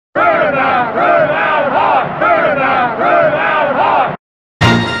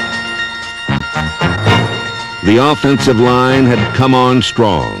The offensive line had come on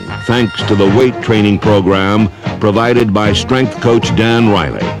strong thanks to the weight training program provided by strength coach Dan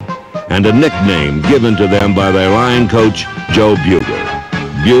Riley and a nickname given to them by their line coach Joe Bugle.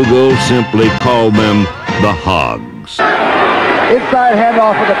 Bugle simply called them the Hogs. Inside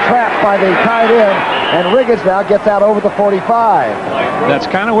handoff with a trap by the tight end, and Riggins now gets out over the 45. That's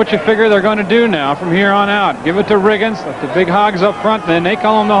kind of what you figure they're going to do now from here on out. Give it to Riggins, let the big Hogs up front, then they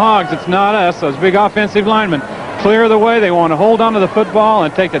call them the Hogs. It's not us, those big offensive linemen. Clear the way. They want to hold on to the football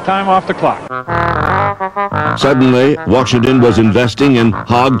and take the time off the clock. Suddenly, Washington was investing in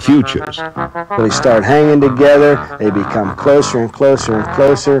Hog futures. They start hanging together. They become closer and closer and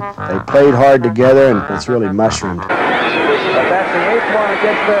closer. They played hard together, and it's really mushroomed. But that's the 8th one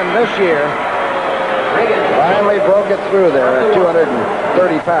against them this year. Finally broke it through there at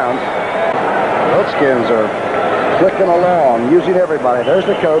 230 pounds. Redskins are clicking along, using everybody. There's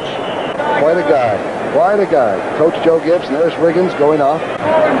the coach. Quite a guy. Quite a guy. Coach Joe Gibbs, and there's Riggins going off.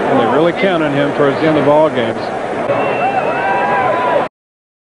 And they really count on him towards the end of ball games.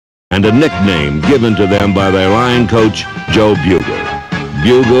 And a nickname given to them by their line coach Joe Bugle.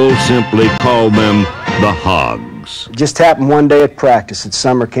 Bugle simply called them the Hogs. It just happened one day at practice at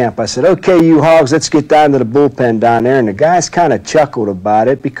summer camp. I said, okay, you Hogs, let's get down to the bullpen down there. And the guys kind of chuckled about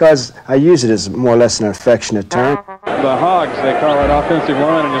it because I use it as more or less an affectionate term. The Hogs, they call it offensive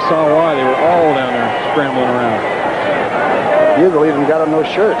line, and you saw why. They were all down there scrambling around. Bugle even got on those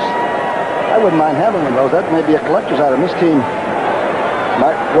shirts. I wouldn't mind having one of those. That may be a collector's item. This team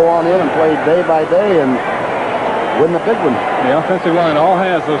might go on in and play day by day and win the big one. The offensive line all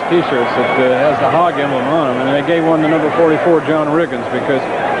has those T-shirts that has the Hog emblem on them, and they gave one to number 44, John Riggins, because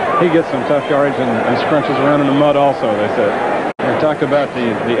he gets some tough yardage and scrunches around in the mud also, they said. We talked about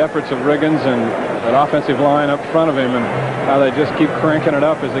the efforts of Riggins and that offensive line up front of him and how they just keep cranking it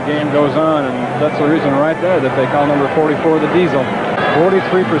up as the game goes on, and that's the reason right there that they call number 44 the Diesel.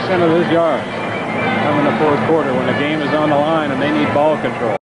 43% of his yards come in the fourth quarter when the game is on the line and they need ball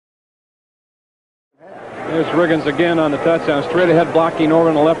control. There's Riggins again on the touchdown. Straight ahead blocking over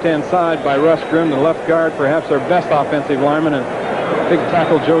on the left-hand side by Russ Grimm, the left guard, perhaps their best offensive lineman, and big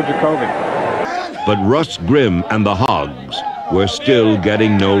tackle Joe Jacoby. But Russ Grimm and the Hogs were still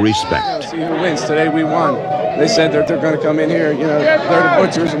getting no respect. See who wins. Today we won. They said that they're going to come in here, you know, they're the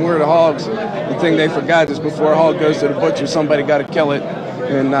butchers and we're the Hogs. The thing they forgot is before a hog goes to the butcher, somebody got to kill it,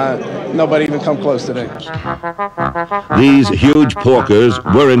 and nobody even come close today. These huge porkers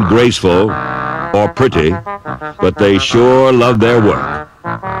weren't graceful or pretty, but they sure loved their work.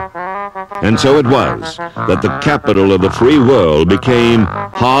 And so it was that the capital of the free world became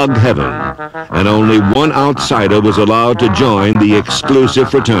hog heaven, and only one outsider was allowed to join the exclusive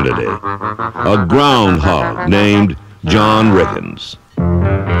fraternity, a groundhog named John Riggins.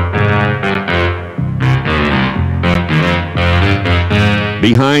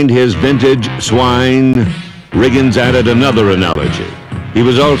 Behind his vintage swine, Riggins added another analogy. He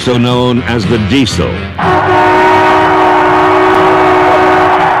was also known as the Diesel.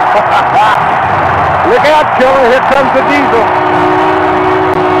 Look out, killer. Here comes the Diesel.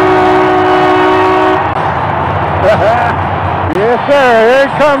 Yes, sir. Here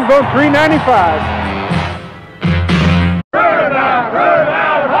it comes on 395.